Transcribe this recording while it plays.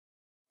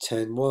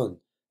10.1.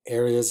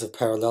 Areas of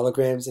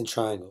parallelograms and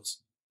triangles.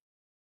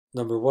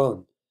 Number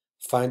 1.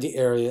 Find the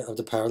area of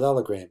the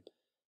parallelogram.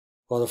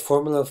 Well, the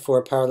formula for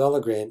a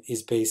parallelogram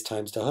is base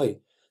times the height.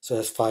 So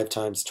that's 5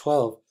 times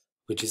 12,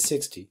 which is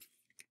 60.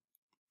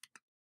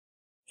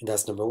 And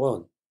that's number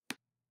 1.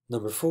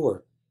 Number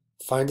 4.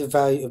 Find the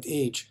value of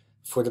h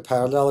for the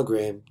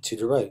parallelogram to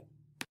the right.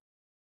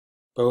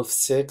 Both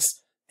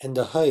 6 and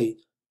the height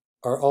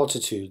are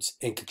altitudes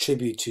and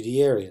contribute to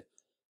the area.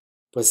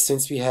 But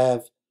since we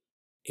have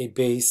a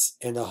base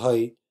and a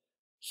height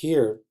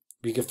here,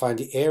 we can find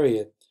the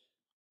area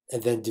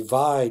and then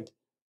divide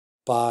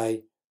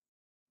by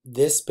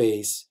this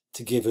base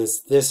to give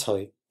us this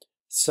height.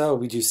 So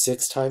we do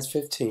 6 times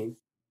 15,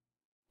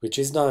 which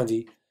is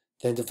 90,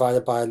 then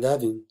divided by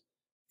 11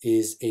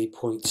 is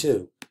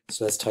 8.2.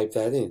 So let's type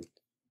that in.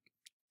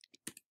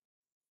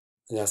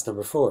 And that's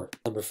number 4.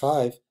 Number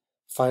 5,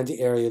 find the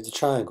area of the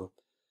triangle.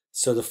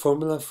 So the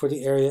formula for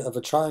the area of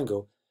a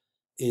triangle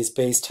is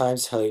base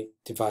times height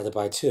divided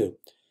by 2.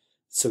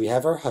 So we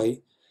have our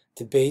height.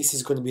 The base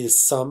is going to be the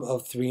sum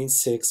of 3 and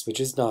 6, which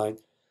is 9.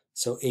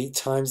 So 8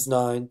 times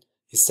 9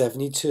 is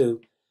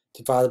 72,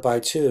 divided by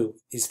 2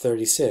 is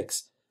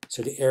 36.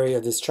 So the area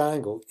of this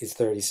triangle is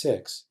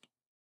 36.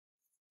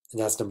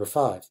 And that's number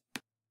 5.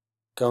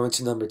 Going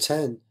to number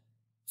 10,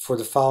 for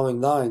the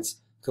following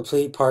lines,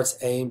 complete parts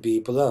A and B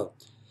below.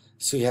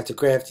 So you have to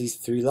graph these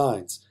 3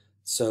 lines.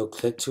 So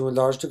click to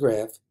enlarge the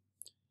graph.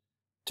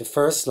 The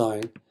first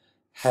line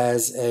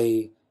has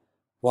a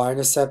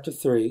y-intercept of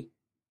 3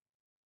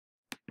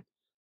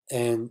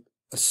 and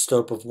a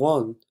slope of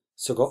 1,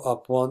 so go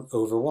up 1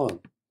 over 1.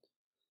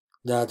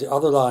 Now the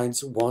other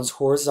lines, one's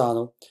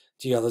horizontal,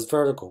 the other's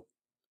vertical.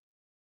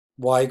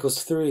 Y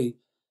equals 3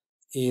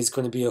 is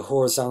going to be a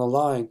horizontal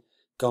line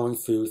going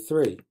through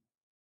 3.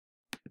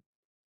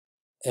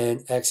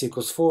 And x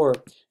equals 4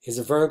 is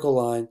a vertical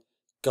line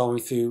going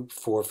through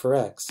 4 for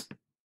x.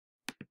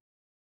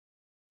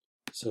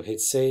 So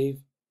hit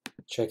save,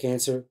 check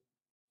answer,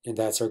 and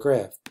that's our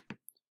graph.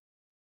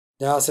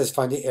 Now it says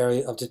find the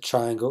area of the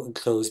triangle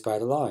enclosed by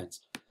the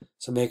lines.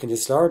 So making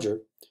this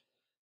larger,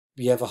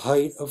 we have a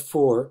height of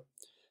 4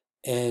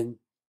 and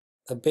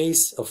a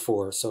base of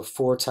 4. So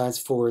 4 times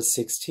 4 is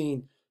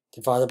 16,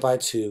 divided by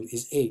 2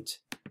 is 8.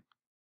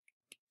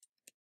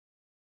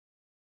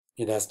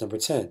 And that's number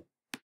 10.